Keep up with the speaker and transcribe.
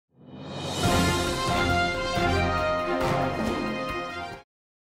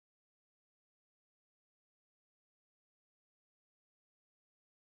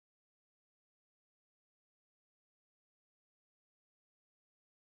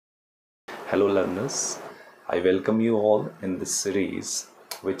Hello, learners. I welcome you all in this series,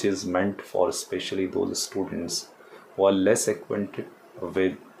 which is meant for especially those students who are less acquainted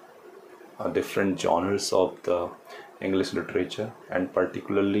with different genres of the English literature and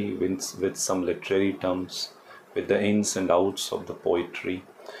particularly with some literary terms, with the ins and outs of the poetry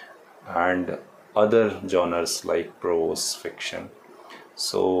and other genres like prose, fiction.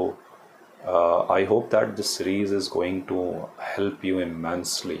 So, I hope that this series is going to help you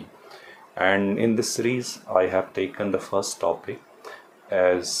immensely. And in this series, I have taken the first topic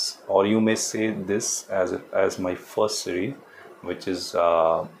as, or you may say this as my first series, which is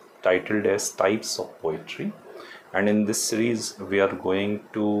titled as Types of Poetry. And in this series, we are going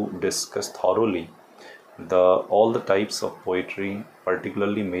to discuss thoroughly the all the types of poetry,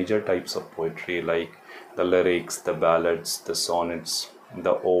 particularly major types of poetry like the lyrics, the ballads, the sonnets,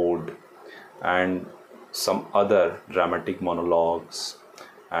 the ode, and some other dramatic monologues,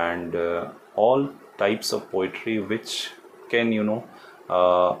 and all types of poetry which can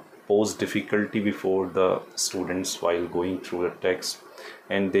pose difficulty before the students while going through the text,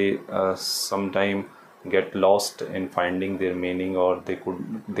 and they sometime get lost in finding their meaning, or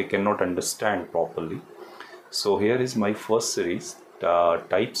they cannot understand properly. So here is my first series,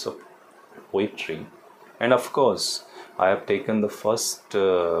 types of poetry, and of course I have taken the first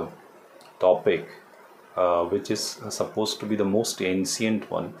topic, which is supposed to be the most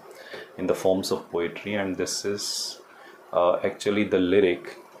ancient one in the forms of poetry, and this is actually the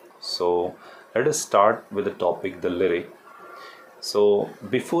lyric. So let us start with the topic, the lyric. So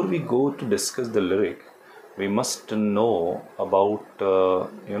before we go to discuss the lyric, we must know about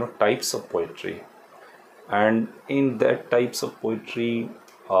types of poetry, and in that types of poetry,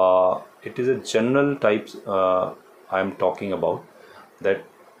 it is a general types I am talking about, that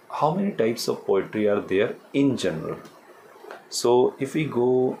how many types of poetry are there in general. So if we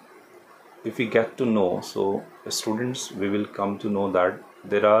get to know, so students, we will come to know that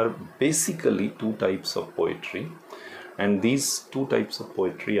there are basically two types of poetry, and these two types of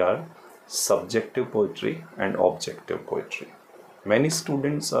poetry are subjective poetry and objective poetry. Many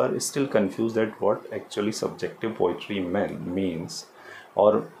students are still confused at what actually subjective poetry means,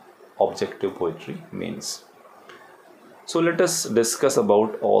 or objective poetry means. So let us discuss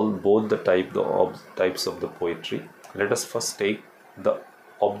about all both the types of the poetry. Let us first take the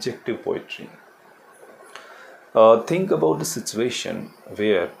objective poetry. Think about the situation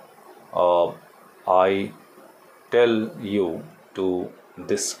where uh, I tell you to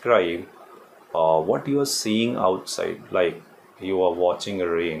describe what you are seeing outside, like you are watching a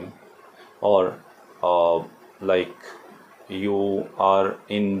rain, or like you are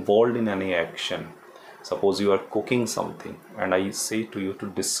involved in any action. Suppose you are cooking something, and I say to you to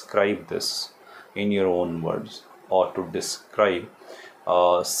describe this in your own words, or to describe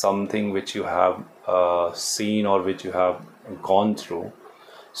something which you have seen or which you have gone through.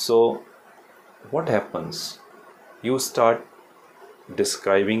 So, what happens? You start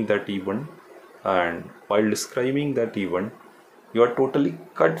describing that event, and while describing that event, you are totally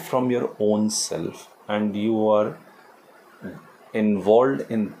cut from your own self, and you are involved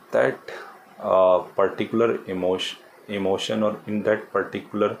in that particular emotion, or in that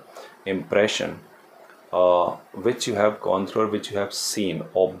particular impression which you have gone through, or which you have seen,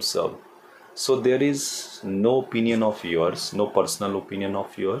 observed. So there is no opinion of yours, no personal opinion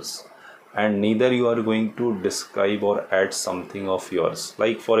of yours, and neither you are going to describe or add something of yours.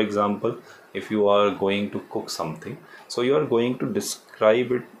 Like for example, if you are going to cook something, so you are going to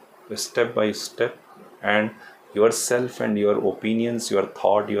describe it step by step, and yourself and your opinions, your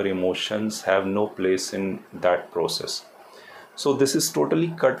thought, your emotions have no place in that process. So this is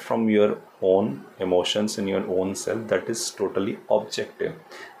totally cut from your own emotions in your own self. That is totally objective.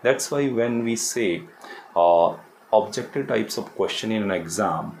 That's why when we say objective types of question in an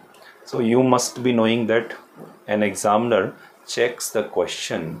exam, so you must be knowing that an examiner checks the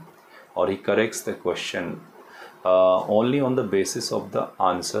question, or he corrects the question only on the basis of the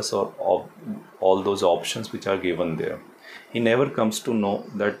answers, or of all those options which are given there. He never comes to know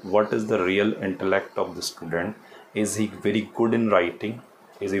that what is the real intellect of the student. Is he very good in writing?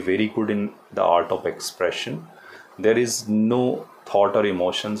 Is he very good in the art of expression? There is no thought or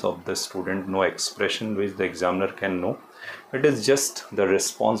emotions of the student, no expression which the examiner can know. It is just the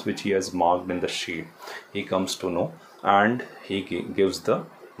response which he has marked in the sheet. He comes to know, and he gives the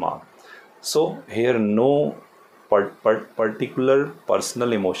mark. So here no particular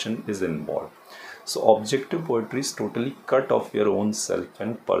personal emotion is involved. So objective poetry is totally cut off your own self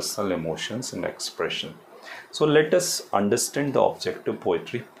and personal emotions and expression. So let us understand the objective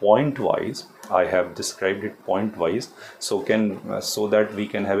poetry point wise, I have described it point wise, so that we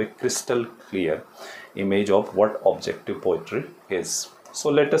can have a crystal clear image of what objective poetry is. So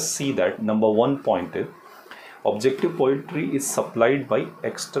let us see that. Number one point is, objective poetry is supplied by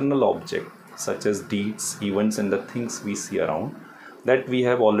external objects such as deeds, events, and the things we see around. That we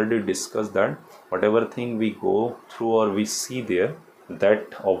have already discussed, that whatever thing we go through or we see there,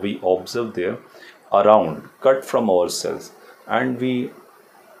 that or we observe there around, cut from ourselves, and we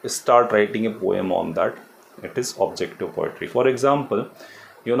start writing a poem on that, it is objective poetry. For example,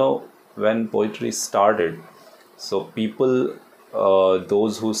 when poetry started, so people,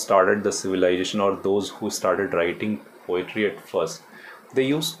 those who started the civilization or those who started writing poetry at first, they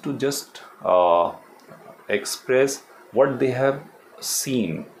used to just express what they have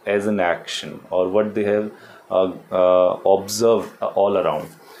seen as an action, or what they have observed all around.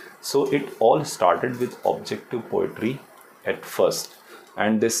 So it all started with objective poetry at first,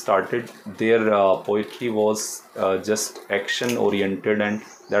 and they started their poetry was just action oriented, and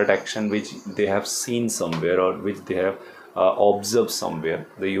that action which they have seen somewhere or which they have observed somewhere,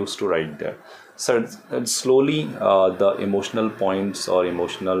 they used to write there. So slowly the emotional points or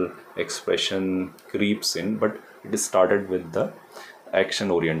emotional expression creeps in, but it started with the action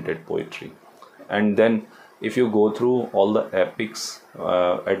oriented poetry. And then if you go through all the epics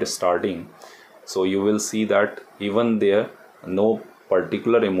at the starting, so you will see that even there no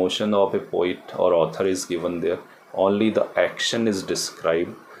particular emotion of a poet or author is given there, only the action is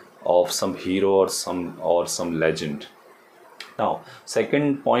described of some hero or some legend. Now,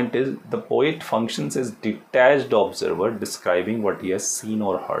 second point is, the poet functions as detached observer describing what he has seen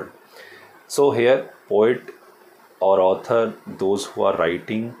or heard. So here poet or author, those who are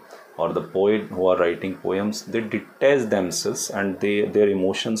writing, or the poet who are writing poems, they detach themselves and their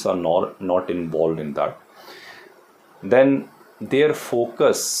emotions are not involved in that. Then their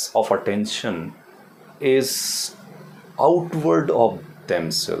focus of attention is outward of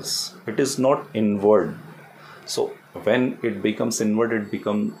themselves, it is not inward. So when it becomes inward, it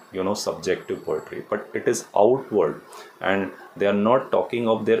becomes subjective poetry, but it is outward, and they are not talking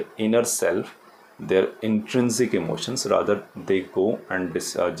of their inner self, their intrinsic emotions, rather they go and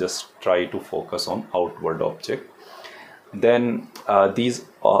just try to focus on outward object. Then these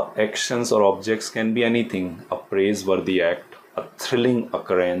actions or objects can be anything: a praiseworthy act, a thrilling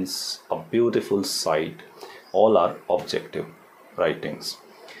occurrence, a beautiful sight, all are objective writings.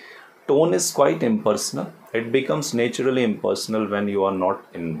 Tone is quite impersonal. It becomes naturally impersonal when you are not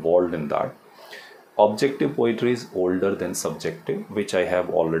involved in that. Objective poetry is older than subjective, which I have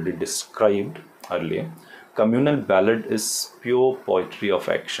already described earlier. Communal ballad is pure poetry of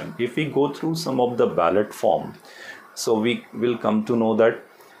action. If we go through some of the ballad form, so we will come to know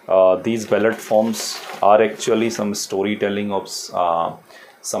that these ballad forms are actually some storytelling of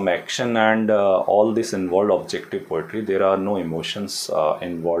some action, and all this involved objective poetry. There are no emotions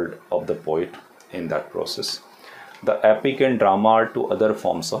involved of the poet in that process. The epic and drama are two other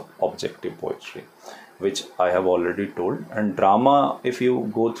forms of objective poetry, which I have already told. And drama, if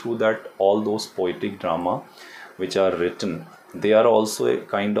you go through that, all those poetic drama which are written, they are also a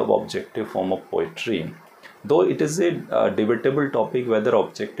kind of objective form of poetry. Though it is a debatable topic whether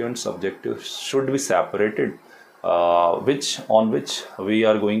objective and subjective should be separated, which we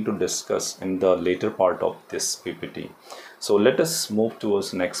are going to discuss in the later part of this PPT. So let us move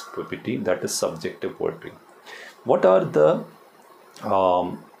towards next PPT, that is subjective poetry. What are the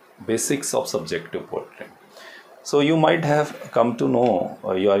basics of subjective poetry? So you might have come to know,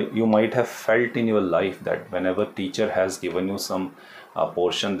 you might have felt in your life that whenever teacher has given you some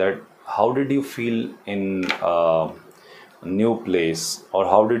portion, that how did you feel in a new place, or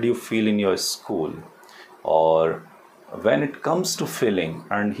how did you feel in your school, or when it comes to feeling,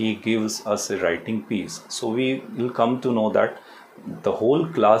 and he gives us a writing piece, so we will come to know that the whole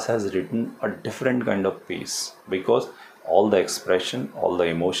class has written a different kind of piece, because all the expression, all the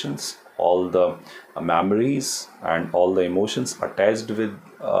emotions, all the memories, and all the emotions attached with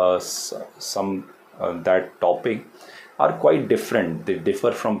some that topic are quite different. They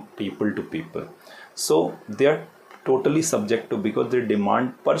differ from people to people, so they are totally subjective, because they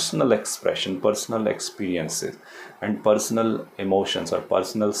demand personal expression, personal experiences, and personal emotions, or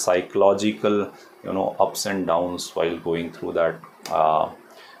personal psychological ups and downs while going through that,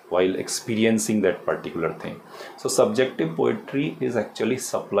 while experiencing that particular thing. So subjective poetry is actually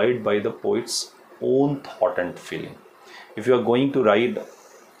supplied by the poet's own thought and feeling. If you are going to write,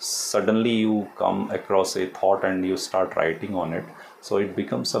 suddenly you come across a thought and you start writing on it, so it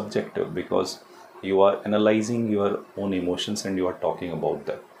becomes subjective, because you are analyzing your own emotions and you are talking about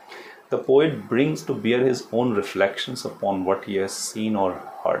that. The poet brings to bear his own reflections upon what he has seen or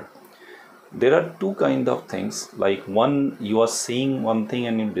heard. there are two kind of things. Like one, you are seeing one thing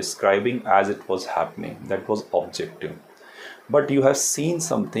and you're describing as it was happening, that was objective. But you have seen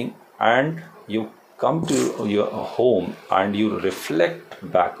something and you come to your home and you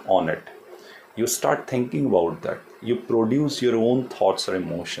reflect back on it, you start thinking about that, you produce your own thoughts or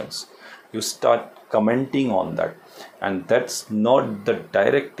emotions, you start commenting on that, and that's not the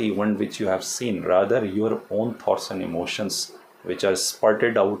direct event which you have seen, rather your own thoughts and emotions which are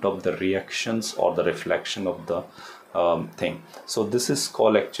spurted out of the reactions or the reflection of the thing. So this is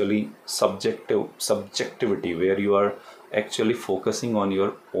called actually subjectivity, where you are actually focusing on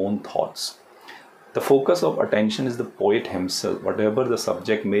your own thoughts. The focus of attention is the poet himself. Whatever the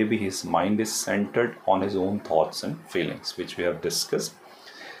subject may be, his mind is centered on his own thoughts and feelings, which we have discussed.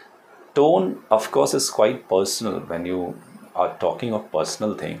 Tone, of course, is quite personal. When you are talking of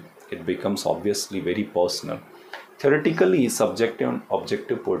personal thing, it becomes obviously very personal. Theoretically, subjective and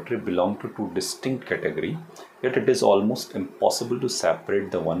objective poetry belong to two distinct categories, yet it is almost impossible to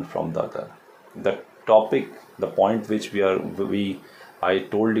separate the one from the other. The topic, the point which I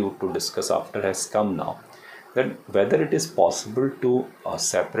told you to discuss after has come now, that whether it is possible to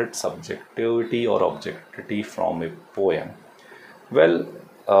separate subjectivity or objectivity from a poem. Well,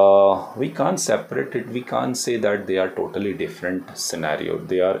 we can't separate it. We can't say that they are totally different scenarios.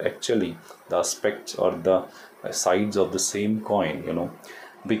 They are actually the aspects or the sides of the same coin,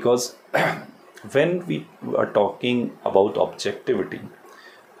 because when we are talking about objectivity,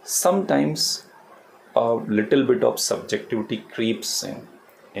 sometimes a little bit of subjectivity creeps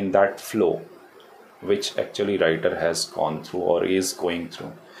in that flow which actually writer has gone through or is going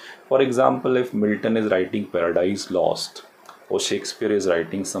through. For example, if Milton is writing Paradise Lost or Shakespeare is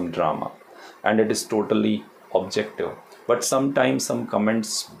writing some drama, and it is totally objective, but sometimes some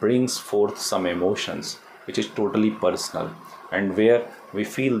comments brings forth some emotions which is totally personal, and where we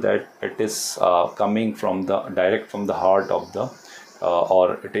feel that it is coming from the direct from the heart of the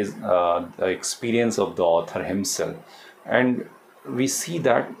or it is the experience of the author himself, and we see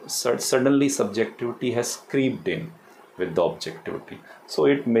that suddenly subjectivity has creeped in with the objectivity, so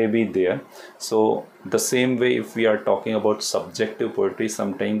it may be there. So the same way, if we are talking about subjective poetry,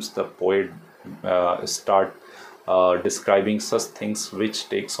 sometimes the poet start describing such things which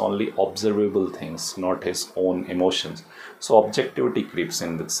takes only observable things, not his own emotions, so objectivity creeps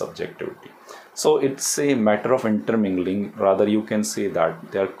in with subjectivity. So it's a matter of intermingling, rather you can say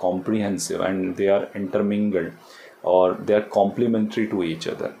that they are comprehensive and they are intermingled, or they are complementary to each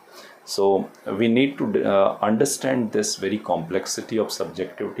other. So we need to understand this very complexity of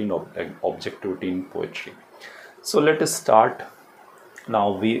subjectivity and objectivity in poetry. So let us start.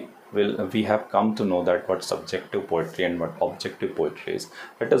 Now we have come to know that what subjective poetry and what objective poetry is.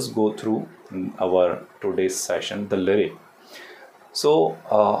 Let us go through our today's session, the lyric. So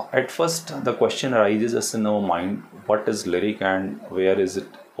at first the question arises us in our mind, what is lyric and where is it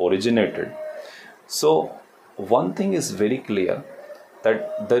originated? So one thing is very clear,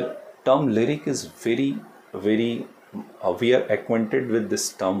 that the term lyric is very we are acquainted with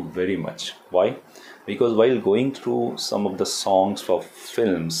this term very much. Why? Because while going through some of the songs for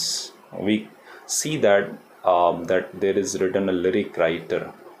films, we see that that there is written a lyric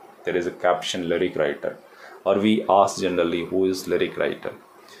writer, there is a caption lyric writer, or we ask generally who is lyric writer.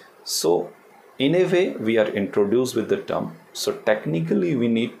 So in a way we are introduced with the term, so technically we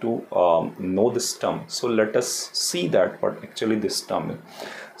need to know this term. So let us see that what actually this term is.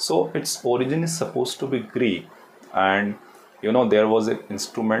 So its origin is supposed to be Greek, and there was an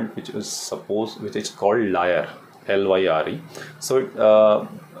instrument which is called lyre, lyre. So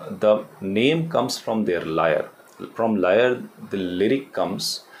the name comes from their lyre. From lyre the lyric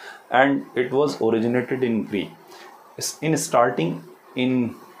comes, and it was originated in Greek. In starting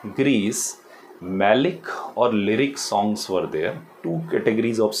in Greece, Malic or lyric songs were there. Two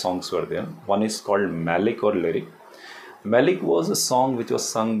categories of songs were there. One is called Malic or lyric. Malic was a song which was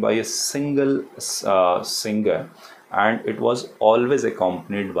sung by a single singer, and it was always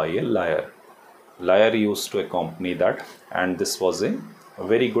accompanied by a lyre. Lyre used to accompany that, and this was a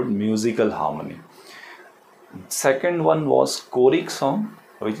very good musical harmony. Second one was choric song,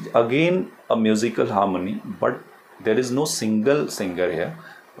 which is again a musical harmony, but there is no single singer here.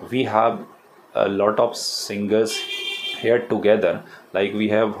 We have a lot of singers here together, like we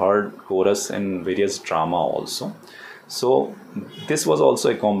have heard chorus in various drama also. So this was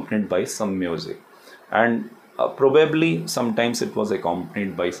also accompanied by some music, and probably sometimes it was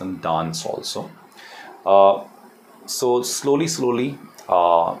accompanied by some dance also. So slowly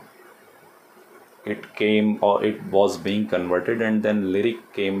it came, or it was being converted, and then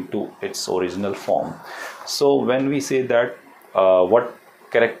lyric came to its original form. So when we say that what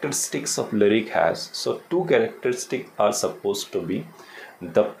characteristics of lyric has. So two characteristics are supposed to be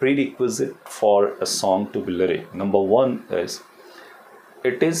the prerequisite for a song to be lyric. Number one is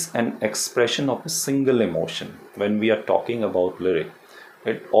it is an expression of a single emotion. When we are talking about lyric,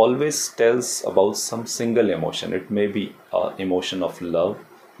 it always tells about some single emotion. It may be emotion of love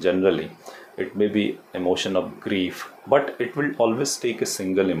generally, it may be emotion of grief, but it will always take a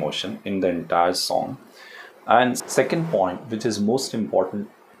single emotion in the entire song. And second point, which is most important,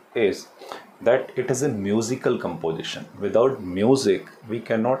 is that it is a musical composition. Without music, we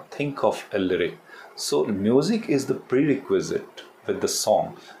cannot think of a lyric. So music is the prerequisite with the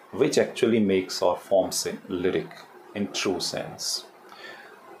song, which actually makes or forms a lyric in true sense.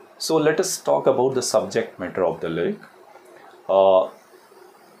 So let us talk about the subject matter of the lyric.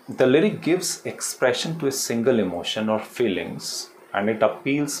 The lyric gives expression to a single emotion or feelings, and it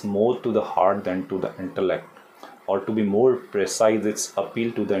appeals more to the heart than to the intellect. Or to be more precise, its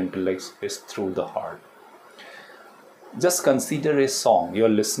appeal to the intellect is through the heart. Just consider a song. You are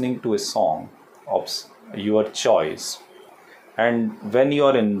listening to a song of your choice, and when you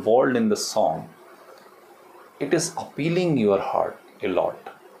are involved in the song, it is appealing your heart a lot.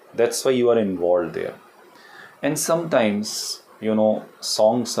 That's why you are involved there. And sometimes,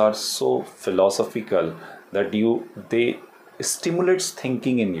 songs are so philosophical that they stimulates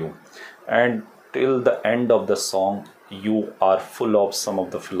thinking in you, and till the end of the song you are full of some of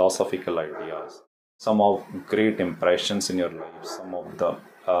the philosophical ideas, some of great impressions in your life, some of the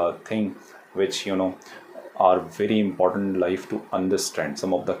thing which are very important in life to understand,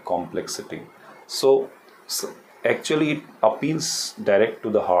 some of the complexity. So actually it appeals direct to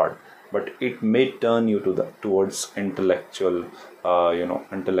the heart, but it may turn you towards intellectual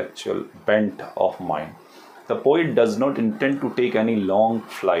bent of mind. The poet does not intend to take any long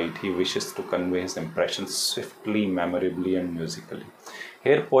flight. He wishes to convey his impressions swiftly, memorably, and musically.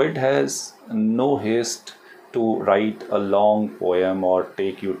 Here, poet has no haste to write a long poem or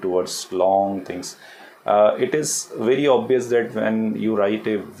take you towards long things. It is very obvious that when you write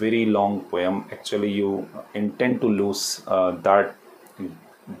a very long poem, actually you intend to lose that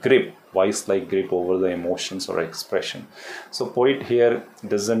grip, vice-like grip over the emotions or expression. So poet here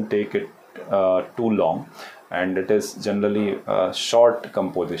doesn't take it too long, and it is generally a short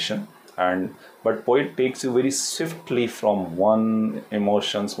composition, but poet takes you very swiftly from one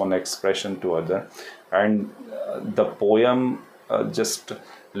emotions, one expression to other, and the poem just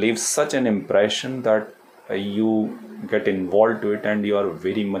leaves such an impression that you get involved to it and you are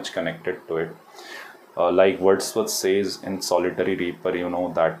very much connected to it. Like Wordsworth says in Solitary Reaper,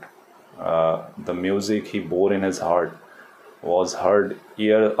 that the music he bore in his heart was heard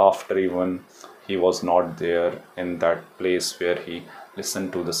year after even he was not there in that place where he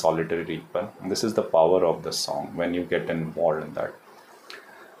listened to the Solitary Reaper. This is the power of the song when you get involved in that.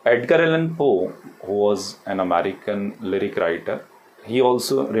 Edgar Allan Poe, who was an American lyric writer, he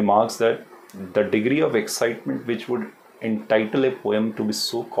also remarks that the degree of excitement which would entitle a poem to be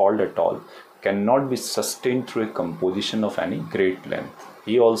so called at all cannot be sustained through a composition of any great length.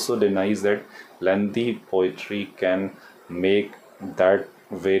 He also denies that lengthy poetry can make that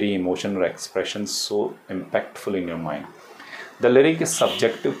very emotion or expression so impactful in your mind. The lyric is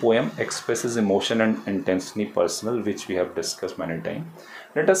subjective poem, expresses emotion and intensely personal, which we have discussed many times.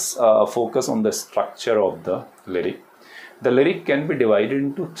 Let us focus on the structure of the lyric. The lyric can be divided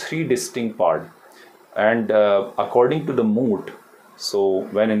into three distinct parts, and according to the mood, so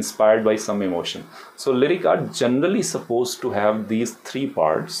when inspired by some emotion. So lyric are generally supposed to have these three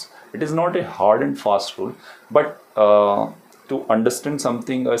parts. It is not a hard and fast rule, but to understand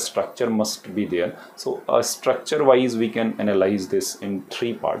something, a structure must be there. So structure wise we can analyze this in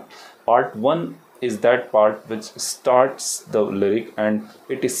three parts. Part one is that part which starts the lyric and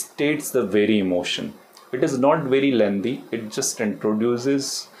it states the very emotion. It is not very lengthy, it just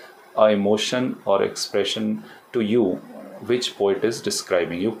introduces a emotion or expression to you which poet is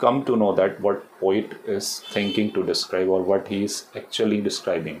describing. You come to know that what poet is thinking to describe or what he is actually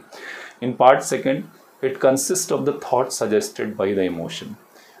describing. In part second, it consists of the thought suggested by the emotion.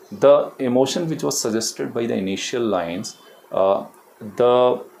 The emotion which was suggested by the initial lines,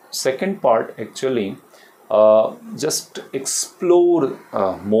 the second part actually just explore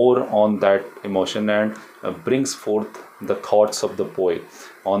more on that emotion and brings forth the thoughts of the poet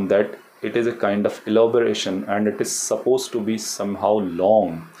on that. It is a kind of elaboration and it is supposed to be somehow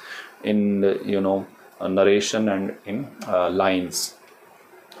long in narration and in lines.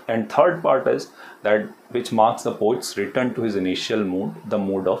 And third part is that which marks the poet's return to his initial mood, the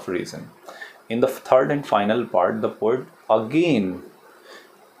mood of reason. In the third and final part, the poet again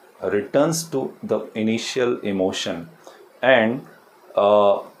returns to the initial emotion and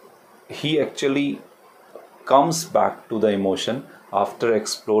uh, he actually comes back to the emotion after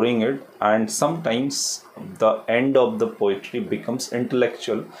exploring it, and sometimes the end of the poetry becomes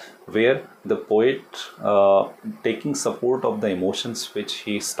intellectual, where the poet, taking support of the emotions which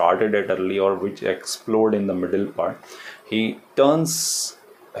he started at early or which explored in the middle part, he turns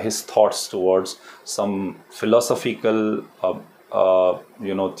his thoughts towards some philosophical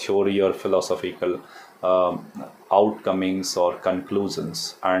theory or philosophical um, outcomings or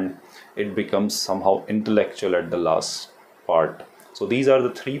conclusions, and it becomes somehow intellectual at the last part. So these are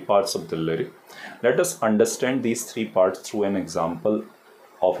the three parts of the lyric. Let us understand these three parts through an example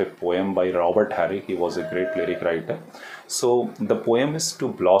of a poem by Robert Harrick. He was a great lyric writer. So the poem is To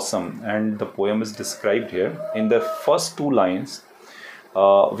Blossom, and the poem is described here. In the first two lines,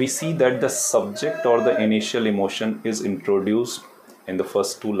 we see that the subject or the initial emotion is introduced in the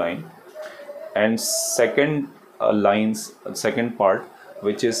first two lines, and second part,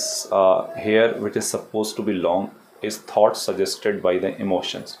 which is here, which is supposed to be long, is thoughts suggested by the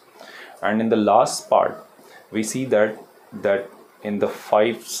emotions. And in the last part, we see that in the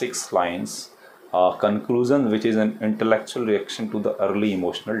 5-6 lines, conclusion, which is an intellectual reaction to the early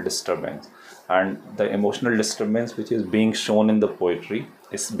emotional disturbance, and the emotional disturbance which is being shown in the poetry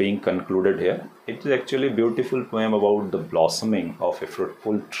is being concluded here. It is actually a beautiful poem about the blossoming of a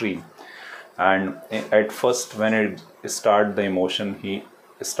fruitful tree. And at first, when it started the emotion, he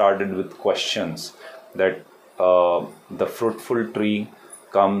started with questions that the fruitful tree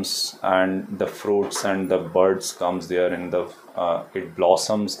comes and the fruits and the birds comes there, and it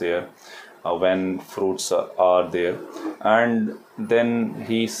blossoms there when fruits are there. And then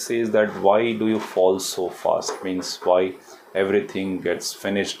he says that why do you fall so fast, means why everything gets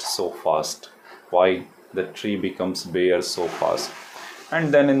finished so fast, why the tree becomes bare so fast.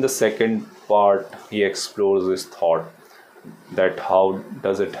 And then in the second part, he explores his thought that how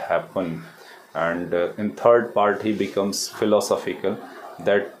does it happen. And in third part, he becomes philosophical,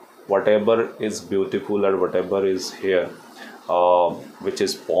 that whatever is beautiful or whatever is here, which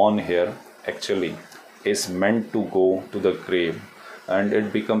is born here, actually is meant to go to the grave. And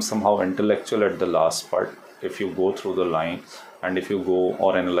it becomes somehow intellectual at the last part. If you go through the line and if you go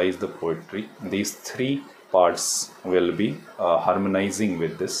or analyze the poetry, these three parts will be harmonizing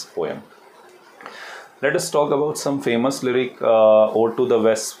with this poem. Let us talk about some famous lyric. Ode to the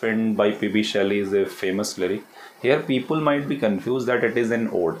West Wind by P.B. Shelley is a famous lyric. Here people might be confused that it is an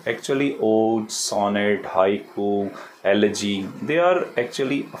ode. Actually, ode, sonnet, haiku, elegy, they are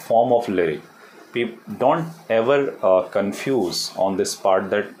actually a form of lyric. People don't ever confuse on this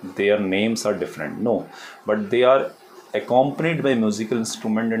part that their names are different. No, but they are accompanied by musical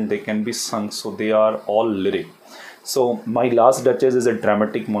instrument and they can be sung, so they are all lyric. So My Last Duchess is a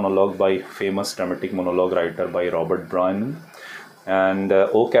dramatic monologue by famous dramatic monologue writer by Robert Browning. And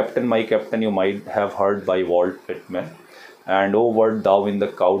Oh Captain, My Captain, you might have heard by Walt Whitman. And Oh Wert Thou in the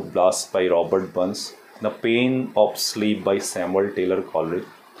Cloud Blast by Robert Burns. The Pain of Sleep by Samuel Taylor Coleridge.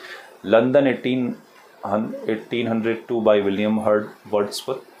 London 1802 by William Hurt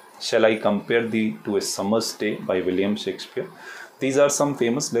Wordsworth. Shall I Compare Thee to a Summer's Day by William Shakespeare. These are some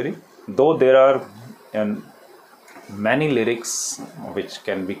famous lyrics, though there are many lyrics which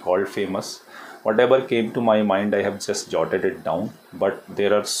can be called famous. Whatever came to my mind, I have just jotted it down, but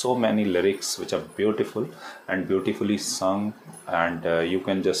there are so many lyrics which are beautiful and beautifully sung, and you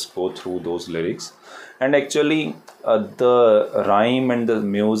can just go through those lyrics. And actually the rhyme and the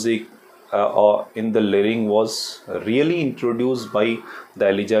music in the lyric was really introduced by the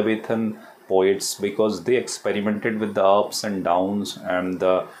Elizabethan poets, because they experimented with the ups and downs and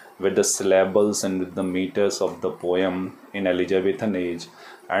with the syllables and with the meters of the poem in Elizabethan age.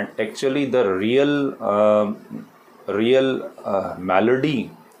 And actually the real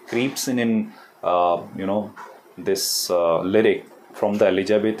melody creeps in this lyric from the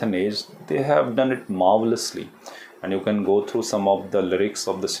Elizabethan age. They have done it marvelously, and you can go through some of the lyrics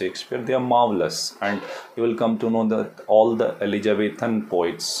of the Shakespeare. They are marvelous, and you will come to know that all the Elizabethan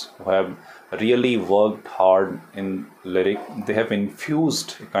poets who have really worked hard in lyric, they have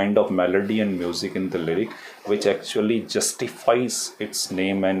infused a kind of melody and music in the lyric which actually justifies its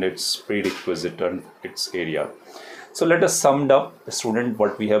name and its prerequisite and its area. So let us sum up, student,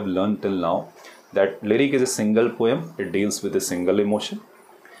 what we have learned till now. That lyric is a single poem. It deals with a single emotion.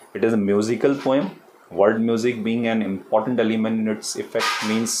 It is a musical poem. Word music being an important element in its effect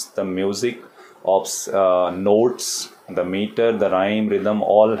means the music of notes, the meter, the rhyme, rhythm,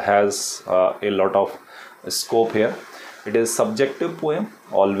 all has a lot of scope here. It is subjective poem,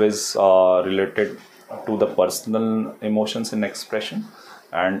 always related to the personal emotions in expression,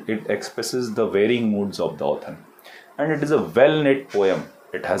 and it expresses the varying moods of the author. and it is a well knit poem.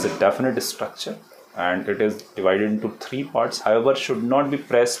 It has a definite structure and it is divided into 3 parts, however should not be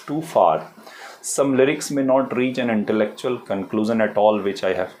pressed too far. Some lyrics may not reach an intellectual conclusion at all, which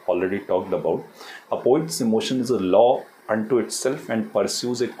I have already talked about. A poet's emotion is a law unto itself and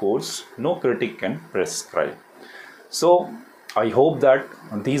pursues a course no critic can prescribe. So I hope that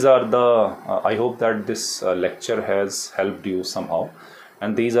I hope that this lecture has helped you somehow,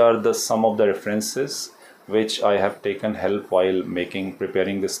 and these are the some of the references which I have taken help while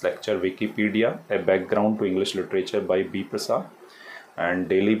preparing this lecture. Wikipedia, A Background to English Literature by B. Prasad, and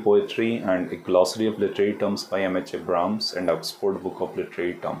Daily Poetry and A Glossary of Literary Terms by M.H. Abrams, and Oxford Book of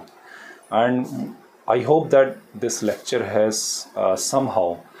Literary Terms. And I hope that this lecture has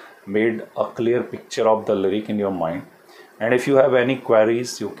somehow made a clear picture of the lyric in your mind. And if you have any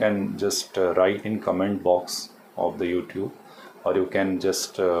queries, you can just write in comment box of the YouTube, or you can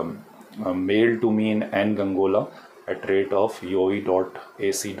just mail to me in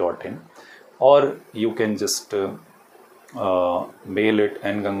ngangola@uoe.ac.in, or you can just mail it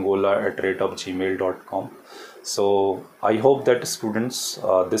ngangola@gmail.com. So I hope that students,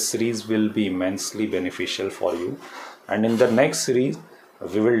 this series will be immensely beneficial for you, and in the next series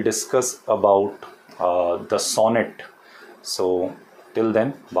we will discuss about the sonnet. So till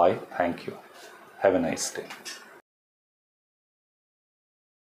then, bye, thank you, have a nice day.